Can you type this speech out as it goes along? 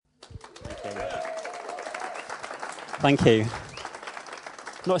Thank you.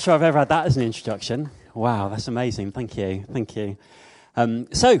 Not sure I've ever had that as an introduction. Wow, that's amazing. Thank you. Thank you.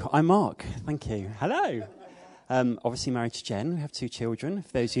 So, I'm Mark. Thank you. Hello. Obviously married to Jen. We have 2 children.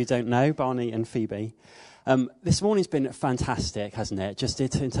 For those of you who don't know, Barney and Phoebe. This morning's been fantastic, hasn't it? Just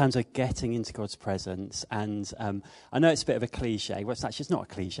in terms of getting into God's presence. And I know it's a bit of a cliche. Well, it's not a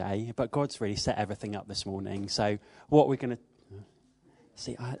cliche, but God's really set everything up this morning. So what we're going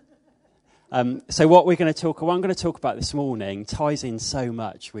to... what I'm going to talk about this morning ties in so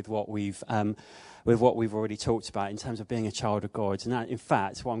much with what we've already talked about in terms of being a child of God. And that, in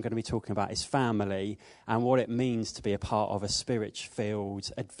fact, what I'm going to be talking about is family and what it means to be a part of a spirit-filled,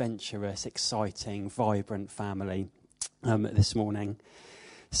 adventurous, exciting, vibrant family this morning.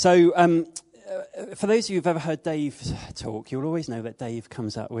 So for those of you who've ever heard Dave talk, you'll always know that Dave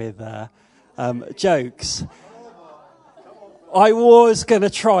comes up with jokes. I was going to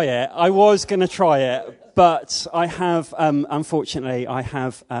try it, but I have, unfortunately,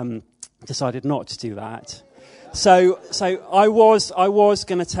 decided not to do that. So I was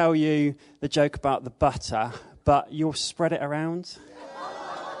going to tell you the joke about the butter, but you'll spread it around.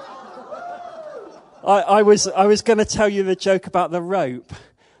 I was going to tell you the joke about the rope,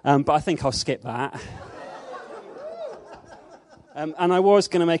 but I think I'll skip that. And I was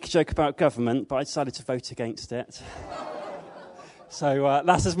going to make a joke about government, but I decided to vote against it. So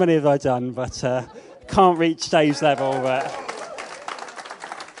that's as many as I've done, but can't reach Dave's level. But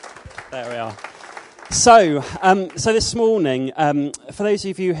there we are. So this morning, for those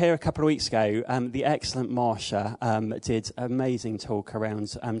of you here a couple of weeks ago, the excellent Marsha did an amazing talk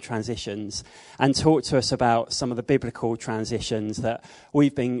around transitions and talked to us about some of the biblical transitions that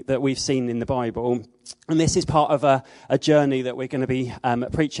we've seen in the Bible. And this is part of a journey that we're going to be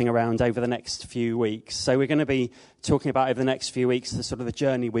preaching around over the next few weeks. So we're going to be talking about over the next few weeks the sort of the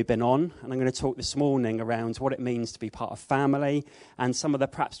journey we've been on. And I'm going to talk this morning around what it means to be part of family and some of the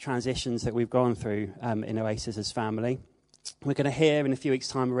perhaps transitions that we've gone through in Oasis as family. We're going to hear in a few weeks'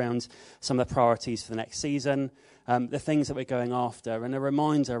 time around some of the priorities for the next season, the things that we're going after, and a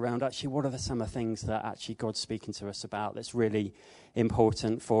reminder around actually what are some of the things that actually God's speaking to us about that's really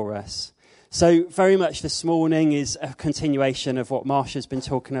important for us. So very much this morning is a continuation of what Marsha's been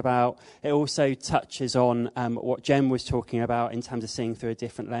talking about. It also touches on what Jen was talking about in terms of seeing through a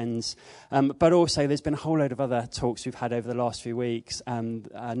different lens. But also there's been a whole load of other talks we've had over the last few weeks. Neil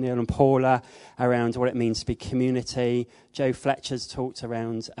and Paula around what it means to be community. Joe Fletcher's talked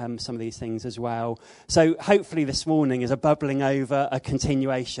around some of these things as well. So hopefully this morning is a bubbling over, a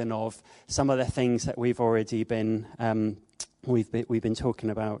continuation of some of the things that we've already been we've been talking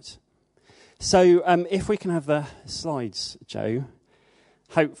about. So if we can have the slides, Joe,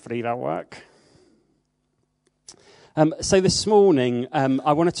 hopefully that'll work. So this morning,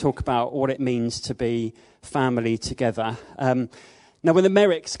 I want to talk about what it means to be family together. Now, when the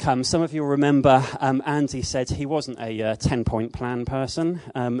Merricks come, some of you will remember Andy said he wasn't a 10-point plan person,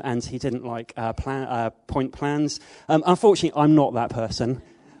 and he didn't like point plans. Unfortunately, I'm not that person.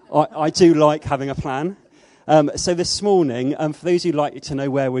 I do like having a plan. So this morning, for those who'd like to know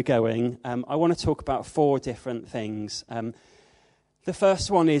where we're going, I want to talk about 4 different things. The first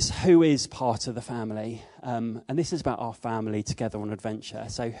one is who is part of the family, and this is about our family together on adventure.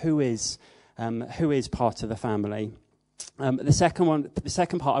 So who is part of the family? The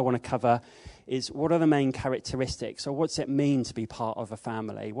second part I want to cover is what are the main characteristics, or what's it mean to be part of a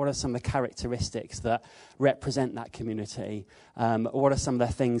family? What are some of the characteristics that represent that community? What are some of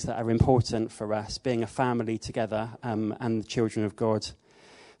the things that are important for us, being a family together and the children of God?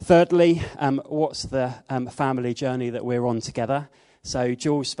 Thirdly, what's the family journey that we're on together? So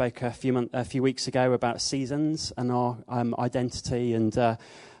Jules spoke a few weeks ago about seasons and our identity and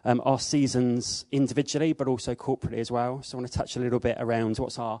our seasons individually, but also corporately as well. So I want to touch a little bit around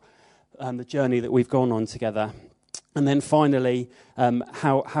what's the journey that we've gone on together. And then finally,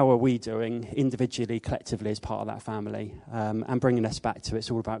 how are we doing individually, collectively as part of that family? And bringing us back to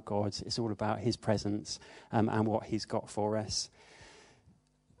it's all about God, it's all about his presence and what he's got for us.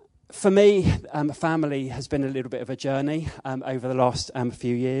 For me, family has been a little bit of a journey over the last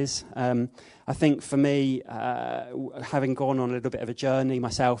few years. I think for me, having gone on a little bit of a journey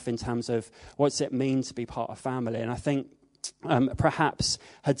myself in terms of what's it mean to be part of family, and I think perhaps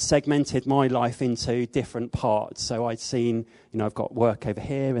had segmented my life into different parts. So I'd seen, I've got work over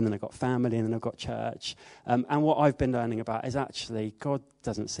here, and then I've got family, and then I've got church. And what I've been learning about is actually God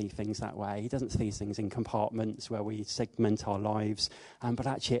doesn't see things that way. He doesn't see things in compartments where we segment our lives, but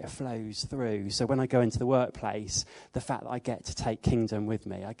actually it flows through. So when I go into the workplace, the fact that I get to take kingdom with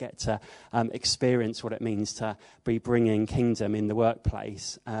me, I get to experience what it means to be bringing kingdom in the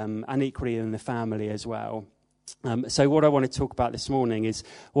workplace, and equally in the family as well. So what I want to talk about this morning is,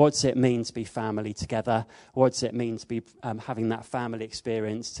 what does it mean to be family together? What does it mean to be having that family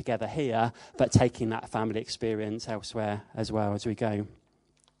experience together here, but taking that family experience elsewhere as well as we go?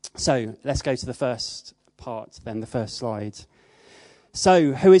 So let's go to the first part, then the first slide.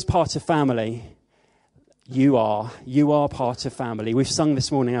 So who is part of family? You are part of family. We've sung this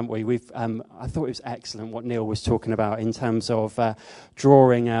morning, haven't we? I thought it was excellent what Neil was talking about in terms of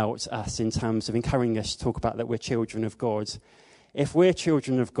drawing out us, in terms of encouraging us to talk about that we're children of God. If we're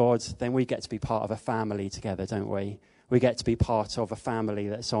children of God, then we get to be part of a family together, don't we? We get to be part of a family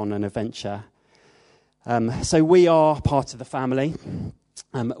that's on an adventure. So we are part of the family.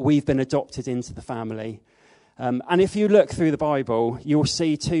 We've been adopted into the family. And if you look through the Bible, you'll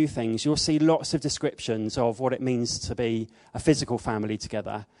see two things. You'll see lots of descriptions of what it means to be a physical family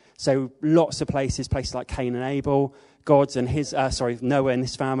together. So lots of places like Cain and Abel, Noah and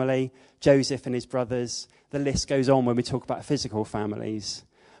his family, Joseph and his brothers. The list goes on when we talk about physical families.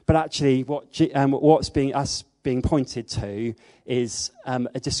 But actually, what's being pointed to is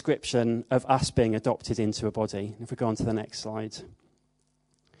a description of us being adopted into a body. If we go on to the next slide.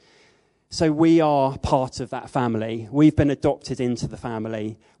 So we are part of that family. We've been adopted into the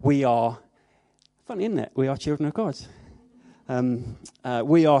family. We are, funny isn't it? We are children of God.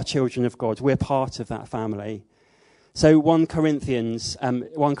 We are children of God. We're part of that family. So 1 Corinthians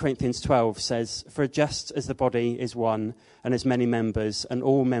 12 says, "For just as the body is one and has many members, and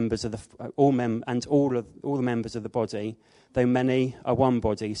all the members of the body, though many are one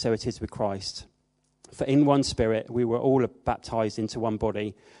body, so it is with Christ. For in one Spirit we were all baptized into one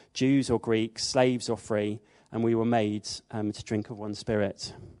body, Jews or Greeks, slaves or free, and we were made to drink of one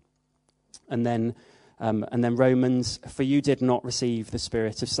Spirit." And then Romans, "For you did not receive the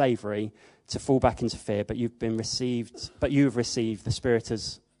spirit of slavery to fall back into fear, but you have received the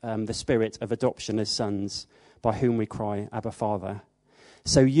Spirit of adoption as sons, by whom we cry, Abba, Father."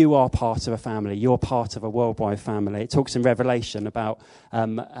 So you are part of a family. You're part of a worldwide family. It talks in Revelation about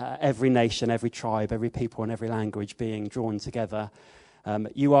every nation, every tribe, every people, and every language being drawn together.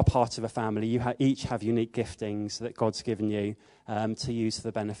 You are part of a family. You each have unique giftings that God's given you to use for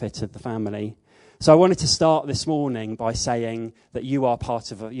the benefit of the family. So I wanted to start this morning by saying that you are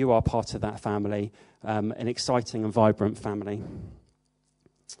part of that family, an exciting and vibrant family.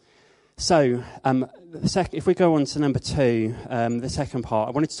 So, if we go on to number 2, the second part,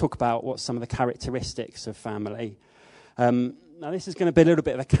 I wanted to talk about what some of the characteristics of family. Now, this is going to be a little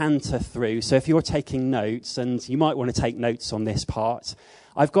bit of a canter through, so if you're taking notes, and you might want to take notes on this part,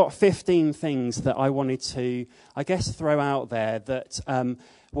 I've got 15 things that I wanted to, throw out there that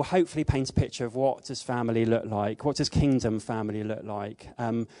will hopefully paint a picture of what does family look like, what does kingdom family look like.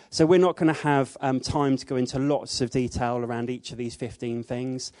 So we're not going to have time to go into lots of detail around each of these 15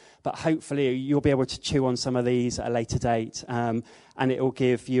 things, but hopefully you'll be able to chew on some of these at a later date, and it will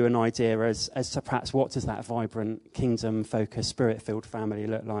give you an idea as to perhaps what does that vibrant, kingdom-focused, spirit-filled family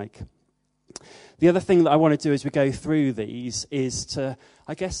look like. The other thing that I want to do as we go through these is to,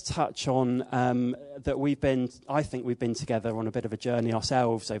 touch on that I think we've been together on a bit of a journey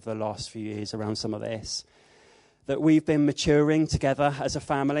ourselves over the last few years around some of this. That we've been maturing together as a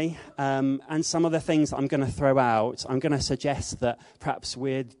family. And some of the things that I'm going to throw out, I'm going to suggest that perhaps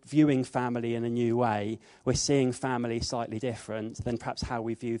we're viewing family in a new way. We're seeing family slightly different than perhaps how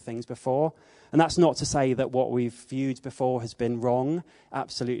we viewed things before. And that's not to say that what we've viewed before has been wrong.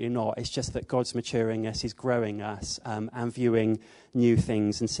 Absolutely not. It's just that God's maturing us, He's growing us, and viewing new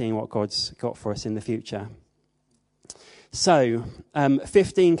things and seeing what God's got for us in the future. So,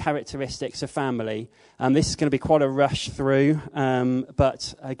 15 characteristics of family. This is going to be quite a rush through,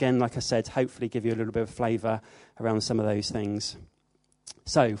 but again, like I said, hopefully give you a little bit of flavour around some of those things.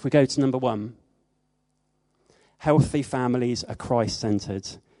 So, if we go to number 1, healthy families are Christ-centred.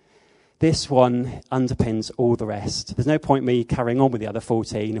 This one underpins all the rest. There's no point me carrying on with the other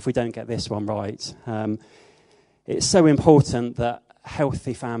 14 if we don't get this one right. It's so important that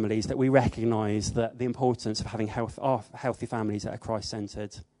healthy families, that we recognise that the importance of having healthy families that are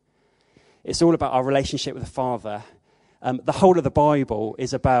Christ-centred. It's all about our relationship with the Father. The whole of the Bible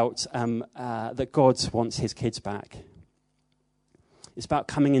is about that God wants His kids back. It's about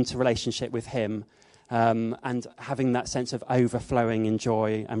coming into relationship with Him. And having that sense of overflowing in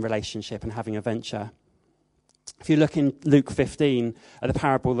joy and relationship and having a venture. If you look in Luke 15 at the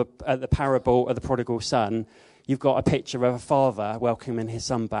parable of the prodigal son, you've got a picture of a father welcoming his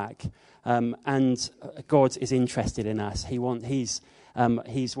son back. And God is interested in us. He's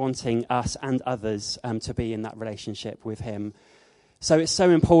wanting us and others to be in that relationship with Him. So it's so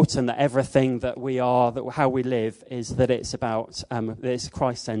important that everything that we are, that how we live, is that it's about, that it's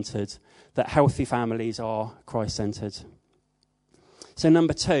Christ-centred, that healthy families are Christ-centred. So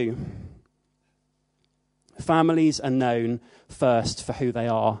number 2, families are known first for who they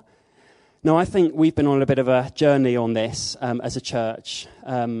are. Now, I think we've been on a bit of a journey on this as a church,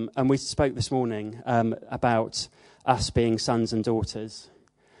 and we spoke this morning about us being sons and daughters.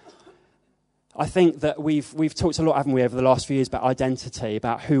 I think that we've talked a lot, haven't we, over the last few years about identity,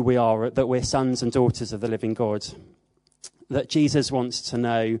 about who we are, that we're sons and daughters of the living God, that Jesus wants to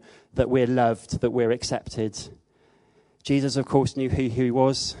know that we're loved, that we're accepted. Jesus, of course, knew who he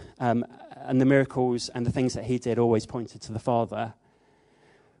was, and the miracles and the things that he did always pointed to the Father.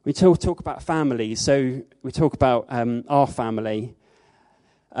 We talk about families, so we talk about our family.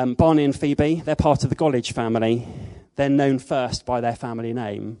 Barney and Phoebe, they're part of the Gollidge family. They're known first by their family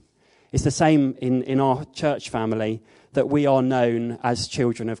name. It's the same in our church family, that we are known as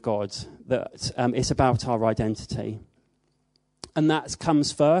children of God, that it's about our identity. And that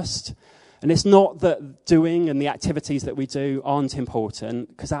comes first. And it's not that doing and the activities that we do aren't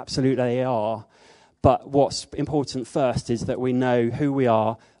important, because absolutely they are. But what's important first is that we know who we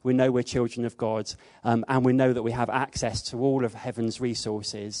are, we know we're children of God, and we know that we have access to all of heaven's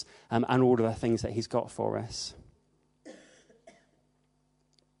resources and all of the things that he's got for us.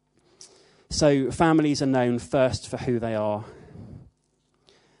 So families are known first for who they are.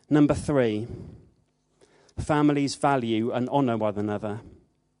 Number 3, families value and honour one another.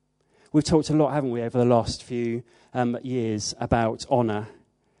 We've talked a lot, haven't we, over the last few years about honour.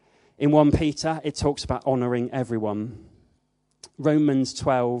 In 1 Peter, it talks about honouring everyone. Romans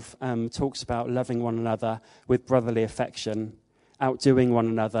 12 talks about loving one another with brotherly affection, outdoing one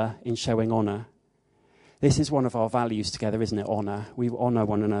another in showing honour. This is one of our values together, isn't it? Honour. We honour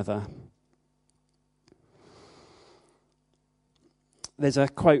one another. There's a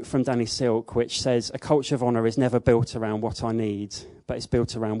quote from Danny Silk which says, "A culture of honour is never built around what I need, but it's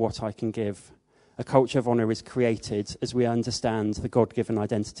built around what I can give. A culture of honour is created as we understand the God-given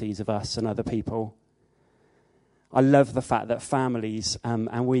identities of us and other people." I love the fact that families,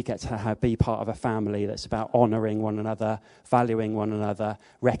 and we get to be part of a family that's about honouring one another, valuing one another,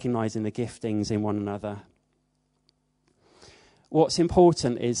 recognising the giftings in one another. What's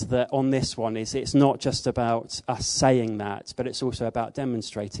important is that on this one is it's not just about us saying that, but it's also about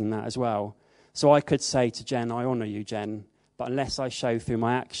demonstrating that as well. So I could say to Jen, "I honour you, Jen," but unless I show through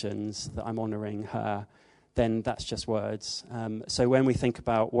my actions that I'm honouring her, then that's just words. So when we think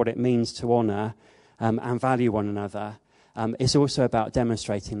about what it means to honour and value one another, it's also about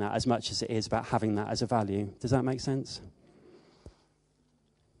demonstrating that as much as it is about having that as a value. Does that make sense?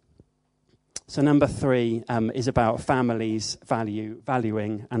 So number 3 is about families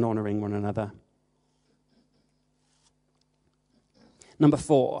valuing and honouring one another. Number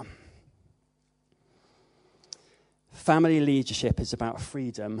 4, family leadership is about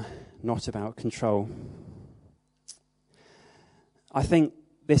freedom, not about control. I think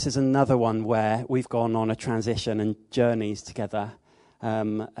this is another one where we've gone on a transition and journeys together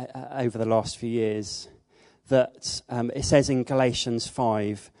over the last few years. That it says in Galatians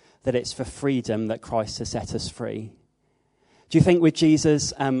 5 that it's for freedom that Christ has set us free. Do you think with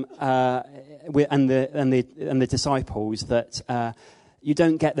Jesus and the disciples that you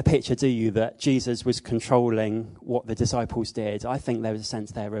don't get the picture, do you, that Jesus was controlling what the disciples did? I think there was a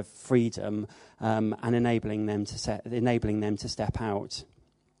sense there of freedom and enabling them to step out.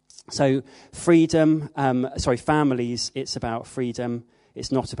 So families, it's about freedom.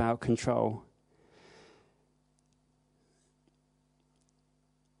 It's not about control.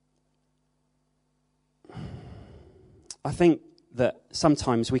 I think that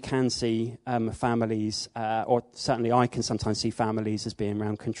sometimes we can see families, or certainly I can sometimes see families as being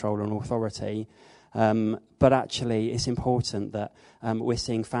around control and authority. But actually, it's important that we're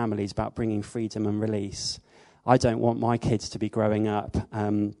seeing families about bringing freedom and release. I don't want my kids to be growing up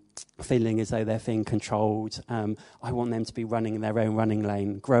feeling as though they're being controlled. I want them to be running in their own running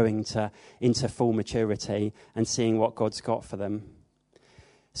lane, growing into full maturity and seeing what God's got for them.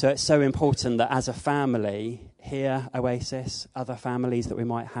 So it's so important that as a family here, Oasis, other families that we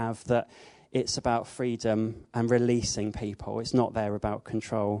might have, that it's about freedom and releasing people. It's not there about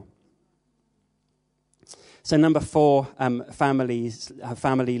control. So number 4,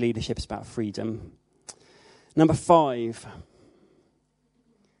 family leadership is about freedom. Number 5,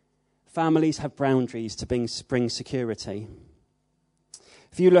 families have boundaries to bring security.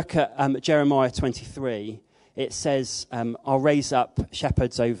 If you look at Jeremiah 23, it says, "I'll raise up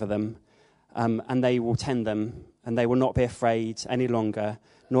shepherds over them, and they will tend them, and they will not be afraid any longer,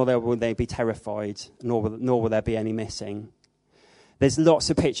 nor will they be terrified, nor will there be any missing." There's lots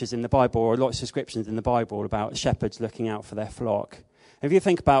of pictures in the Bible, or lots of descriptions in the Bible about shepherds looking out for their flock. If you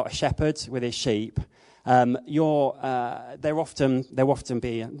think about a shepherd with his sheep, there often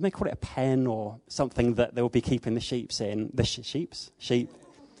be, they call it a pen or something that they'll be keeping the sheep in. Sheep.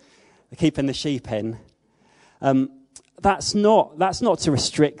 They're keeping the sheep in. That's not to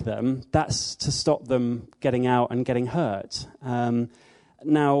restrict them. That's to stop them getting out and getting hurt.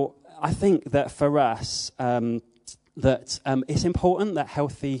 Now, I think that for us, it's important that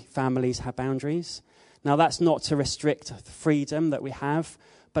healthy families have boundaries. Now, that's not to restrict the freedom that we have,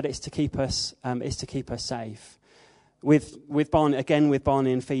 but it's to keep us safe. With Barney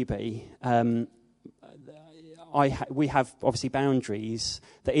and Phoebe, we have obviously boundaries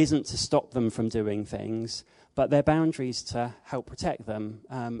that isn't to stop them from doing things, but they're boundaries to help protect them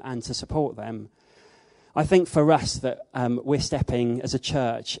and to support them. I think for us that we're stepping as a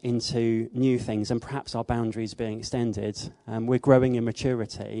church into new things, and perhaps our boundaries being extended. We're growing in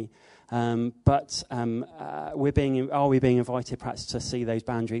maturity, but are we being invited perhaps to see those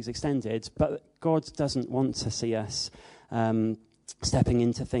boundaries extended? But God doesn't want to see us stepping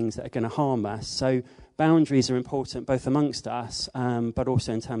into things that are going to harm us. So boundaries are important both amongst us, but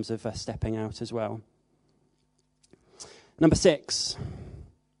also in terms of us stepping out as well. Number 6.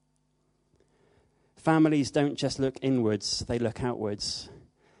 Families don't just look inwards, they look outwards.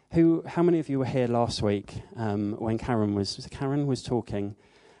 How many of you were here last week when Karen was talking?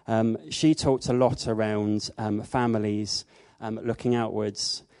 She talked a lot around families looking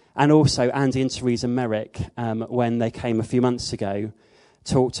outwards. And also Andy and Teresa Merrick, when they came a few months ago,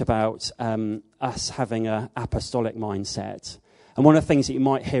 talked about us having an apostolic mindset. And one of the things that you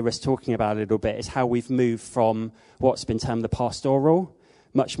might hear us talking about a little bit is how we've moved from what's been termed the pastoral,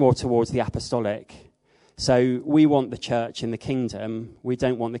 much more towards the apostolic. So we want the church in the kingdom. We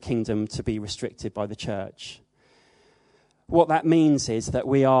don't want the kingdom to be restricted by the church. What that means is that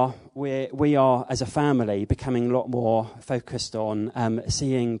we are as a family becoming a lot more focused on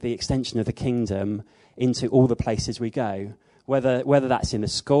seeing the extension of the kingdom into all the places we go. Whether that's in the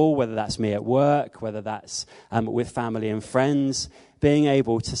school, whether that's me at work, whether that's with family and friends, being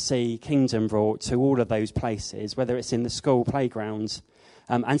able to see kingdom brought to all of those places, whether it's in the school playground,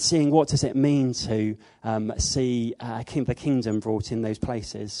 and seeing what does it mean to see the kingdom brought in those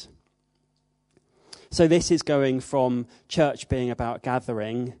places. So this is going from church being about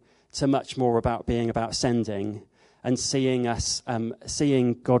gathering to much more about being about sending, and seeing us,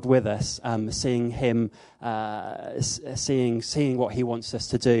 seeing God with us, seeing Him, seeing what He wants us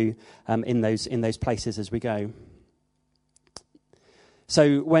to do in those places as we go.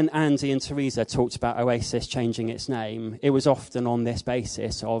 So when Andy and Teresa talked about Oasis changing its name, it was often on this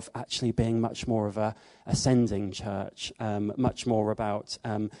basis of actually being much more of a ascending church, much more about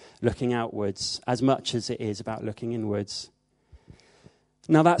looking outwards, as much as it is about looking inwards.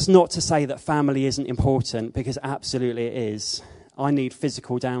 Now, that's not to say that family isn't important, because absolutely it is. I need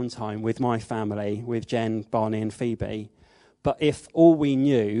physical downtime with my family, with Jen, Barney and Phoebe. But if all we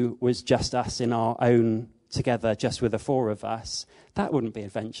knew was just us in our own together, just with the four of us, that wouldn't be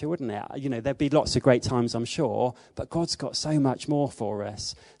adventure, wouldn't it? You know, there'd be lots of great times, I'm sure, but God's got so much more for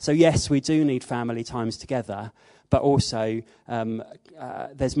us. So yes, we do need family times together, but also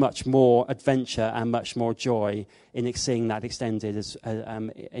there's much more adventure and much more joy in seeing that extended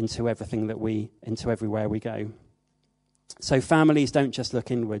into everywhere we go. So families don't just look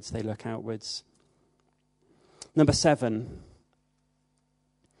inwards, they look outwards. Number 7.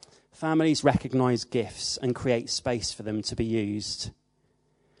 Families recognise gifts and create space for them to be used.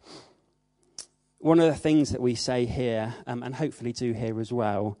 One of the things that we say here, and hopefully do here as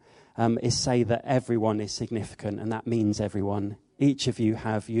well, is say that everyone is significant, and that means everyone. Each of you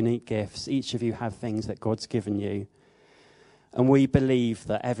have unique gifts. Each of you have things that God's given you. And we believe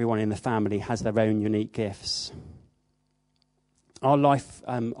that everyone in the family has their own unique gifts. Our life,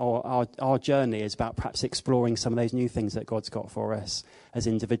 our journey is about perhaps exploring some of those new things that God's got for us as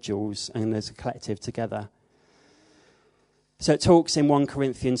individuals and as a collective together. So it talks in 1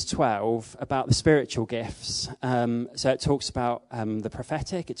 Corinthians 12 about the spiritual gifts. So it talks about the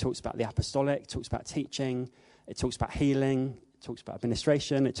prophetic, it talks about the apostolic, it talks about teaching, it talks about healing, it talks about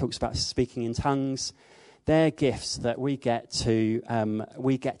administration, it talks about speaking in tongues. They're gifts that we get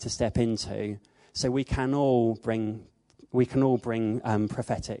to step into. So we can all bring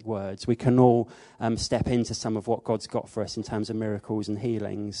prophetic words. We can all step into some of what God's got for us in terms of miracles and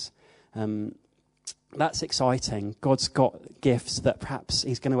healings. That's exciting. God's got gifts that perhaps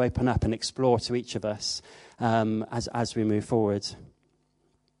He's going to open up and explore to each of us as we move forward.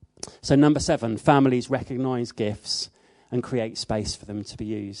 So number 7, families recognise gifts and create space for them to be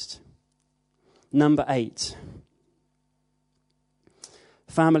used. Number 8,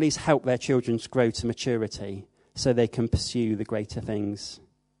 Families help their children grow to maturity so they can pursue the greater things.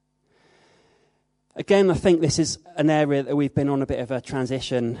 Again, I think this is an area that we've been on a bit of a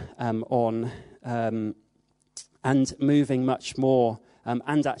transition on, and moving much more,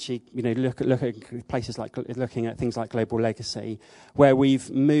 and actually, look at places like looking at things like Global Legacy, where we've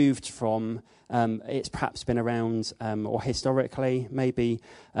moved from. It's perhaps been around, or historically, maybe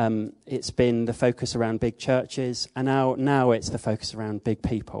it's been the focus around big churches, and now it's the focus around big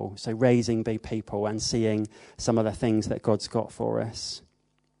people. So raising big people and seeing some of the things that God's got for us.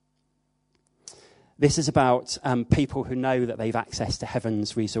 This is about people who know that they've access to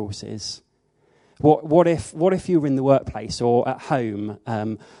heaven's resources. What if you were in the workplace or at home,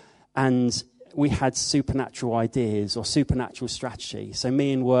 and we had supernatural ideas or supernatural strategy? So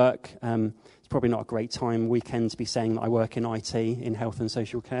me in work, it's probably not a great time weekend to be saying that I work in IT, in health and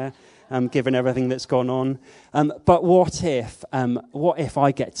social care, given everything that's gone on. But what if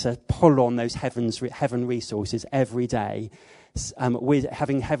I get to pull on those heaven resources every day? With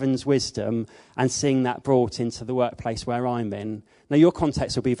having heaven's wisdom and seeing that brought into the workplace where I'm in. Now, your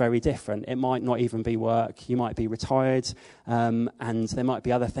context will be very different. It might not even be work. You might be retired, and there might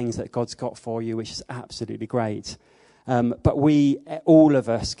be other things that God's got for you, which is absolutely great. But all of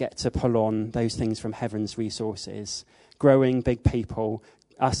us get to pull on those things from heaven's resources, growing big people,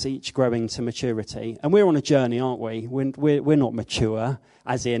 us each growing to maturity. And we're on a journey, aren't we? We're not mature,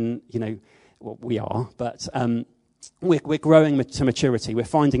 as in, well, we are, but... We're growing to maturity. We're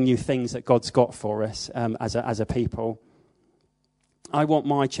finding new things that God's got for us as a people. I want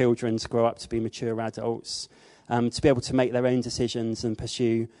my children to grow up to be mature adults, to be able to make their own decisions and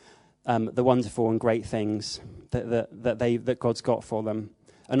pursue the wonderful and great things that God's got for them.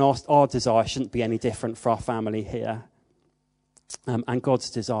 And our desire shouldn't be any different for our family here. And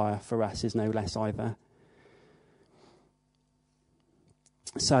God's desire for us is no less either.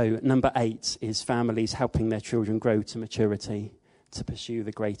 So, number 8 is families helping their children grow to maturity to pursue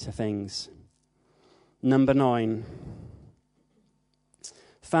the greater things. Number 9,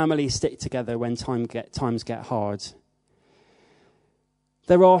 families stick together when times get hard.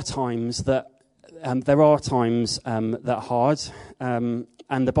 There are times that are hard, and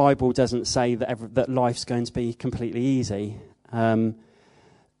the Bible doesn't say that life's going to be completely easy. But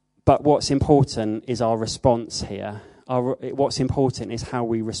what's important is our response here. What's important is how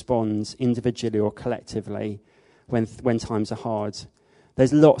we respond individually or collectively when times are hard.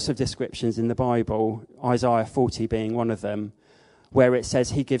 There's lots of descriptions in the Bible, Isaiah 40 being one of them, where it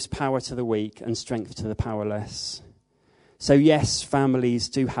says he gives power to the weak and strength to the powerless. So yes, families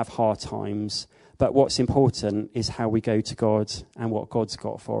do have hard times, but what's important is how we go to God and what God's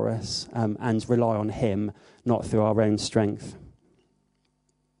got for us, and rely on him, not through our own strength.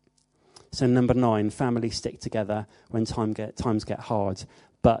 So number 9, families stick together when times get hard,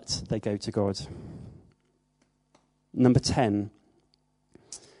 but they go to God. Number 10,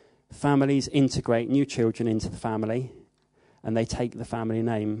 families integrate new children into the family, and they take the family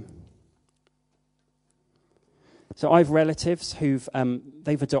name. So I have relatives who've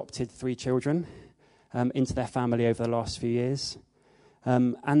they've adopted 3 children into their family over the last few years,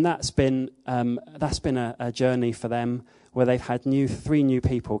 and that's been a journey for them, where they've had 3 new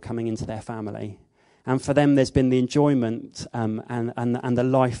people coming into their family. And for them, there's been the enjoyment and the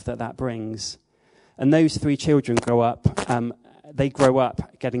life that brings. And those 3 children grow up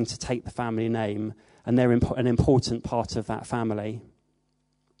getting to take the family name, and they're an important part of that family.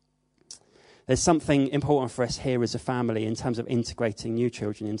 There's something important for us here as a family in terms of integrating new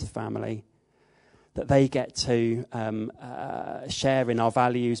children into the family, that they get to share in our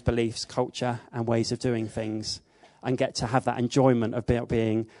values, beliefs, culture, and ways of doing things, and get to have that enjoyment of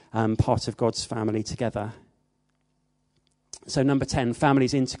being part of God's family together. So number 10,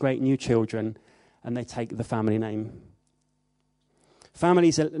 families integrate new children and they take the family name.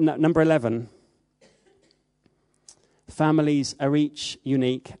 Number 11, families are each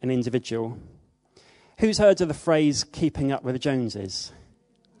unique and individual. Who's heard of the phrase, keeping up with the Joneses?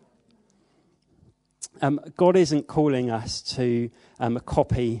 God isn't calling us to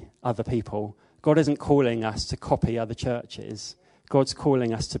copy other people. God isn't calling us to copy other churches. God's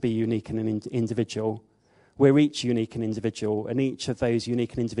calling us to be unique and individual. We're each unique and individual, and each of those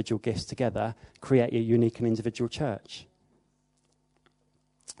unique and individual gifts together create a unique and individual church.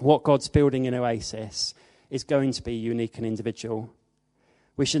 What God's building in Oasis is going to be unique and individual.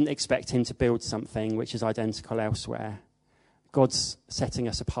 We shouldn't expect him to build something which is identical elsewhere. God's setting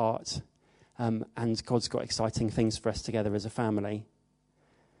us apart, and God's got exciting things for us together as a family.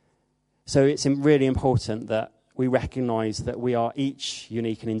 So it's really important that we recognise that we are each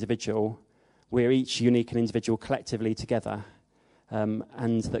unique and individual. We're each unique and individual collectively together.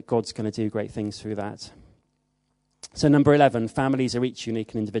 and that God's going to do great things through that. So number 11, families are each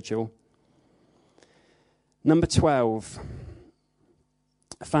unique and individual. Number 12,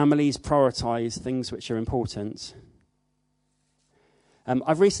 families prioritise things which are important.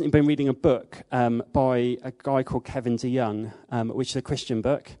 I've recently been reading a book by a guy called Kevin DeYoung, which is a Christian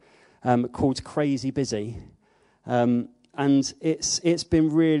book, called Crazy Busy. And it's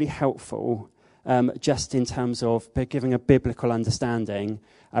been really helpful just in terms of giving a biblical understanding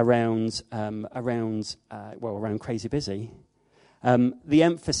around crazy busy. The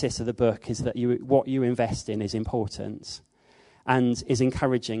emphasis of the book is that what you invest in is important, and is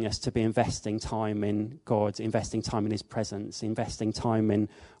encouraging us to be investing time in God, investing time in his presence, investing time in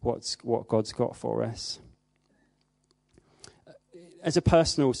what God's got for us. As a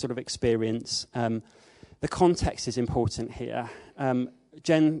personal sort of experience, the context is important here.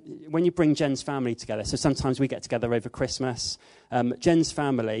 Jen, when you bring Jen's family together, so sometimes we get together over Christmas. Jen's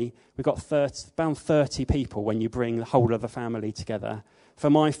family, we've got about 30 people when you bring the whole of the family together.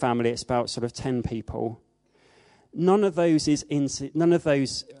 For my family, it's about sort of 10 people. None of those is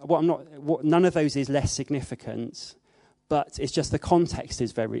less significant, but it's just the context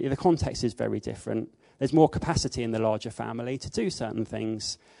is very different. There's more capacity in the larger family to do certain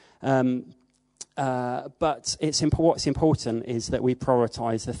things. But what's important is that we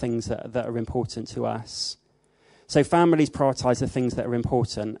prioritise the things that are important to us. So families prioritise the things that are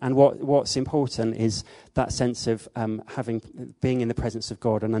important, and what's important is that sense of being in the presence of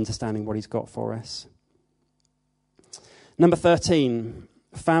God and understanding what he's got for us. Number 13,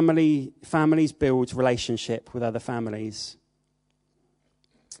 families build relationship with other families.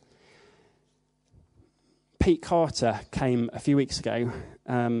 Pete Carter came a few weeks ago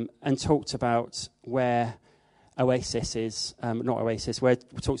and talked about where Oasis is, where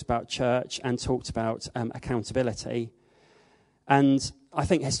we talked about church and talked about accountability. And I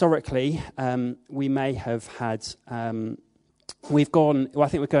think historically we may have had, I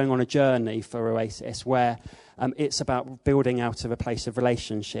think we're going on a journey for Oasis where it's about building out of a place of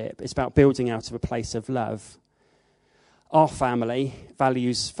relationship. It's about building out of a place of love. Our family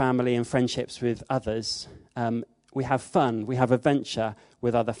values family and friendships with others. We have fun, we have adventure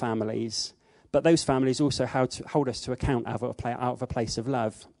with other families. But those families also hold us to account out of a place of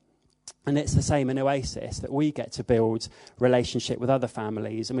love. And it's the same in Oasis, that we get to build relationship with other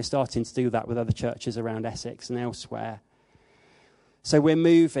families. And we're starting to do that with other churches around Essex and elsewhere. So we're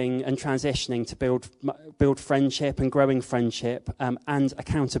moving and transitioning to build friendship and growing friendship and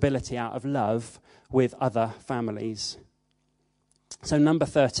accountability out of love with other families. So number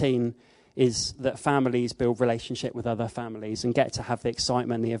 13 is that families build relationship with other families and get to have the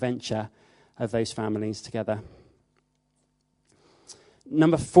excitement and the adventure of those families together.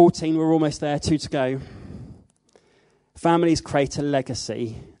 Number 14, we're almost there, 2 to go. Families create a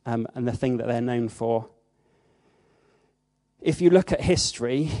legacy and the thing that they're known for. If you look at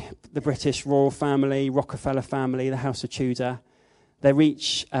history, the British royal family, Rockefeller family, the House of Tudor, they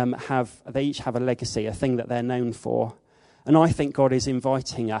each have a legacy, a thing that they're known for. And I think God is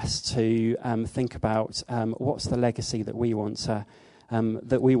inviting us to think about what's the legacy that we want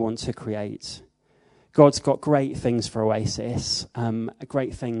to create. God's got great things for Oasis,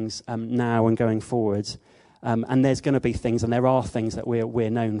 great things now and going forward. And there's going to be things, and there are things that we're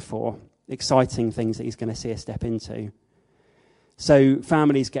known for, exciting things that he's going to see us step into. So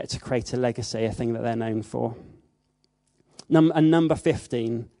families get to create a legacy, a thing that they're known for. And number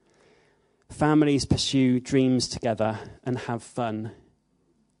 15, families pursue dreams together and have fun.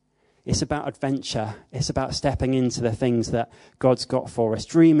 It's about adventure. It's about stepping into the things that God's got for us,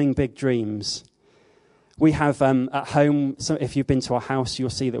 dreaming big dreams. We have at home, so if you've been to our house,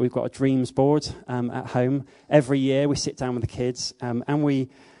 you'll see that we've got a dreams board at home. Every year we sit down with the kids and we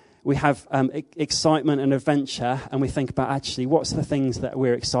have excitement and adventure, and we think about actually what's the things that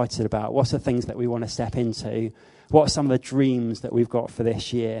we're excited about, what's the things that we want to step into, what are some of the dreams that we've got for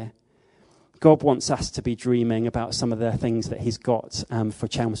this year. God wants us to be dreaming about some of the things that he's got for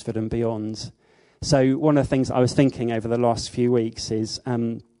Chelmsford and beyond. So one of the things I was thinking over the last few weeks is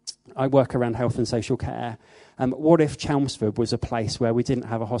I work around health and social care. What if Chelmsford was a place where we didn't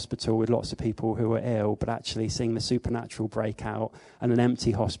have a hospital with lots of people who were ill, but actually seeing the supernatural break out, and an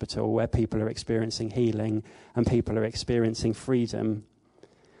empty hospital where people are experiencing healing and people are experiencing freedom?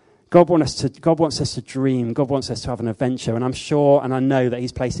 God wants us to dream. God wants us to have an adventure. And I'm sure and I know that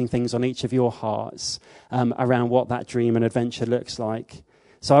he's placing things on each of your hearts around what that dream and adventure looks like.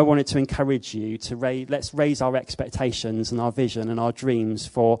 So I wanted to encourage you to let's raise our expectations and our vision and our dreams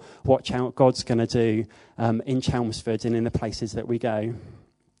for what God's going to do in Chelmsford and in the places that we go.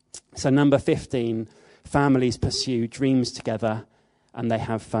 So number 15, families pursue dreams together and they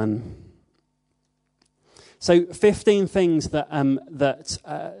have fun. So 15 things that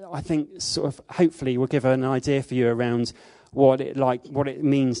I think sort of hopefully will give an idea for you around what it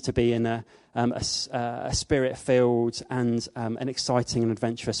means to be in a spirit-filled and an exciting and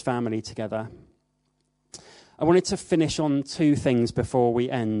adventurous family together. I wanted to finish on two things before we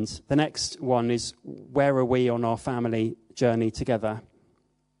end. The next one is, where are we on our family journey together?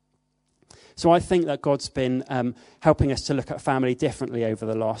 So I think that God's been helping us to look at family differently over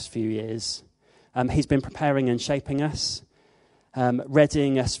the last few years. He's been preparing and shaping us,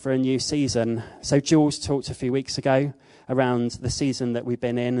 readying us for a new season. So Jules talked a few weeks ago around the season that we've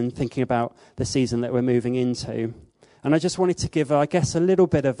been in and thinking about the season that we're moving into. And I just wanted to give, I guess, a little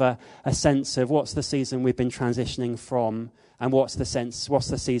bit of a sense of what's the season we've been transitioning from and what's the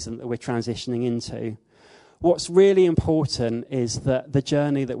season that we're transitioning into. What's really important is that the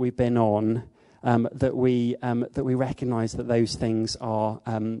journey that we've been on, that we recognise that those things are...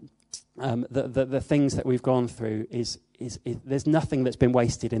 the things that we've gone through is there's nothing that's been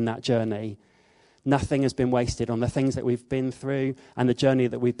wasted in that journey. Nothing has been wasted on the things that we've been through and the journey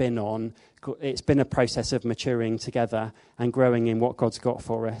that we've been on. It's been a process of maturing together and growing in what God's got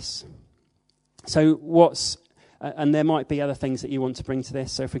for us. So and there might be other things that you want to bring to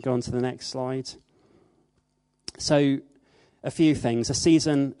this. So if we go on to the next slide. So a few things. A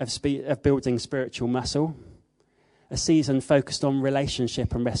season of building spiritual muscle. A season focused on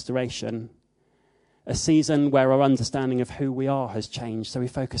relationship and restoration. A season where our understanding of who we are has changed. So we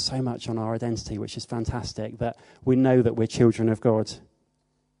focus so much on our identity, which is fantastic, that we know that we're children of God.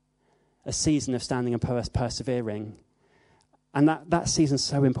 A season of standing and persevering. And that season's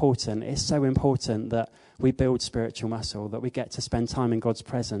so important. It's so important that we build spiritual muscle, that we get to spend time in God's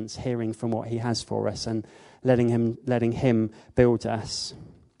presence, hearing from what he has for us and letting him build us.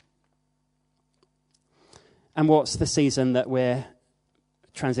 And what's the season that we're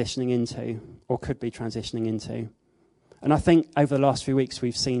transitioning into, or could be transitioning into? And I think over the last few weeks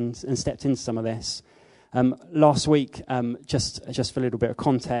we've seen and stepped into some of this. Last week, just for a little bit of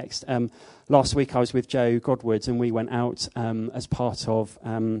context, last week I was with Joe Godwood and we went out as part of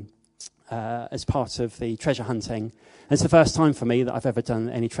the treasure hunting. And it's the first time for me that I've ever done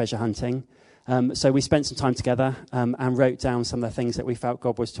any treasure hunting. So we spent some time together and wrote down some of the things that we felt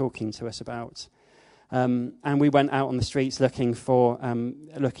God was talking to us about. And we went out on the streets looking for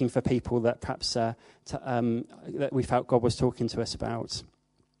people that perhaps that we felt God was talking to us about.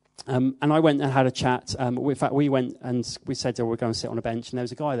 And I went and had a chat. In fact, we went and we said, we're going to sit on a bench. And there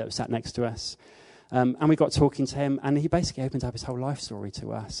was a guy that was sat next to us. And we got talking to him. And he basically opened up his whole life story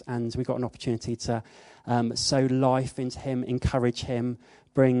to us. And we got an opportunity to sow life into him, encourage him,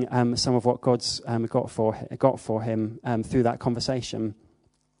 bring some of what God's got for him through that conversation.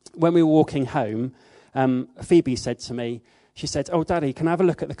 When we were walking home, Phoebe said to me, she said, "Oh, Daddy, can I have a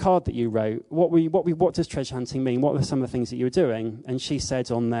look at the card that you wrote? What does treasure hunting mean? What were some of the things that you were doing?" And she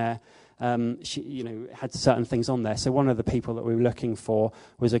said on there, she had certain things on there. So one of the people that we were looking for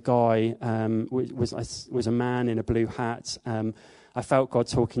was a guy, was a man in a blue hat. I felt God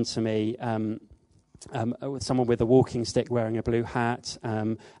talking to me. Someone with a walking stick wearing a blue hat,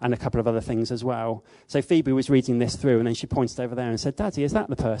 and a couple of other things as well. So Phoebe was reading this through, and then she pointed over there and said, "Daddy, is that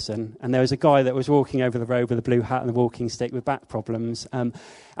the person?" And there was a guy that was walking over the road with a blue hat and a walking stick with back problems.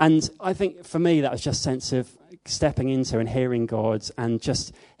 And I think for me that was just a sense of stepping into and hearing God, and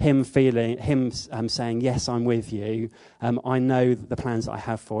just him saying, "Yes, I'm with you. I know the plans that I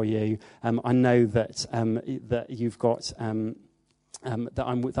have for you. I know that you've got." That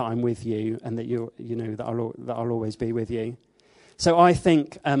I'm with you, and that I'll always be with you. So I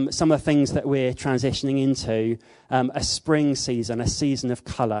think some of the things that we're transitioning into, a spring season, a season of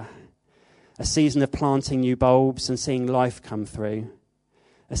colour, a season of planting new bulbs and seeing life come through,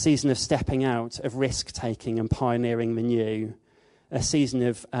 a season of stepping out, of risk taking and pioneering the new, a season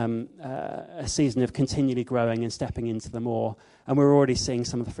of continually growing and stepping into the more, and we're already seeing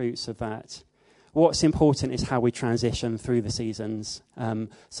some of the fruits of that. What's important is how we transition through the seasons.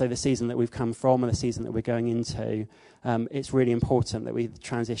 So the season that we've come from and the season that we're going into, it's really important that we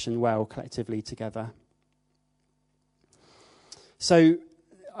transition well collectively together. So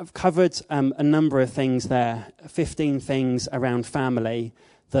I've covered a number of things there, 15 things around family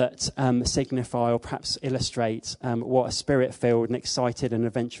that signify or perhaps illustrate what a spirit-filled and excited and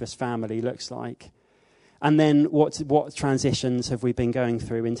adventurous family looks like. And then what transitions have we been going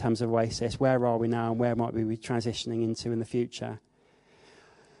through in terms of Oasis? Where are we now and where might we be transitioning into in the future?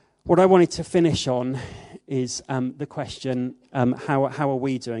 What I wanted to finish on is the question, how are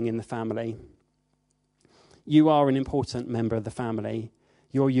we doing in the family? You are an important member of the family.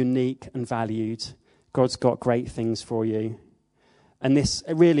 You're unique and valued. God's got great things for you. And this,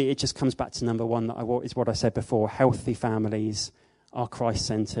 really, it just comes back to number one, is what I said before. Healthy families are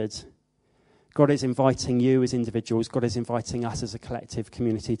Christ-centered. God is inviting you as individuals. God is inviting us as a collective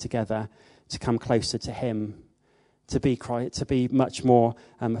community together to come closer to him, to be much more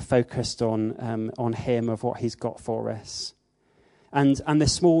focused on him, of what he's got for us. And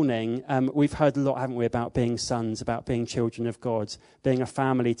this morning, we've heard a lot, haven't we, about being sons, about being children of God, being a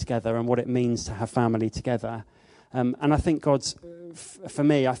family together and what it means to have family together. And I think for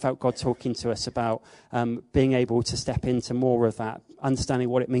me, I felt God talking to us about being able to step into more of that, understanding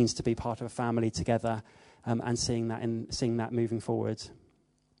what it means to be part of a family together, and seeing that moving forward.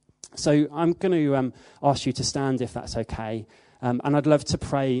 So I'm going to ask you to stand, if that's okay, and I'd love to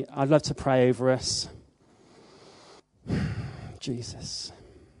pray. I'd love to pray over us. Jesus,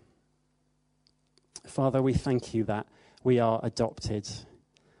 Father, we thank you that we are adopted.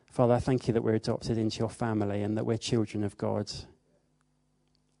 Father, I thank you that we're adopted into your family and that we're children of God.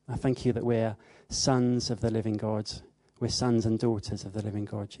 I thank you that we're sons of the living God. We're sons and daughters of the living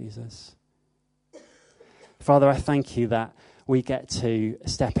God, Jesus. Father, I thank you that we get to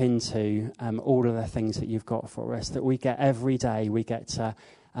step into all of the things that you've got for us, that we get every day, we get to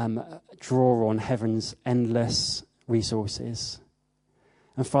draw on heaven's endless resources.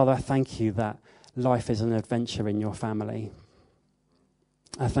 And Father, I thank you that life is an adventure in your family.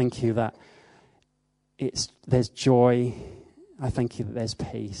 I thank you that there's joy. I thank you that there's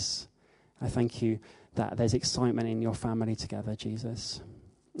peace. I thank you that there's excitement in your family together, Jesus.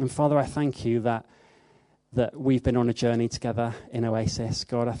 And Father, I thank you that we've been on a journey together in Oasis.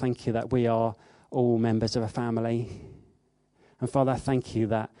 God, I thank you that we are all members of a family. And Father, I thank you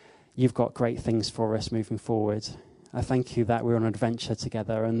that you've got great things for us moving forward. I thank you that we're on an adventure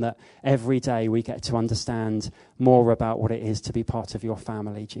together and that every day we get to understand more about what it is to be part of your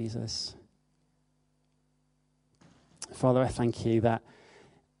family, Jesus. Father, I thank you that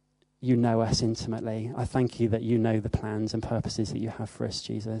you know us intimately. I thank you that you know the plans and purposes that you have for us,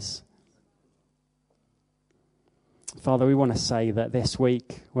 Jesus. Father, we want to say that this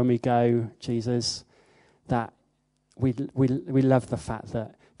week when we go, Jesus, that we love the fact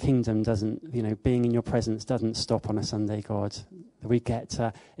that kingdom doesn't, being in your presence doesn't stop on a Sunday, God. We get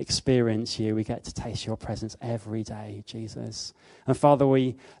to experience you. We get to taste your presence every day, Jesus. And Father,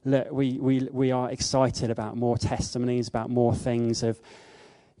 we are excited about more testimonies, about more things of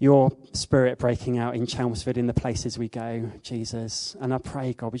your spirit breaking out in Chelmsford in the places we go, Jesus. And I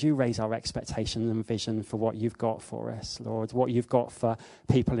pray, God, would you raise our expectations and vision for what you've got for us, Lord, what you've got for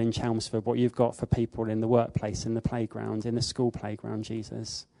people in Chelmsford, what you've got for people in the workplace, in the playground, in the school playground,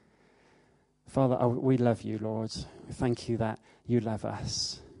 Jesus. Father, we love you, Lord. We thank you that you love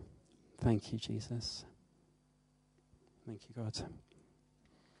us. Thank you, Jesus. Thank you, God.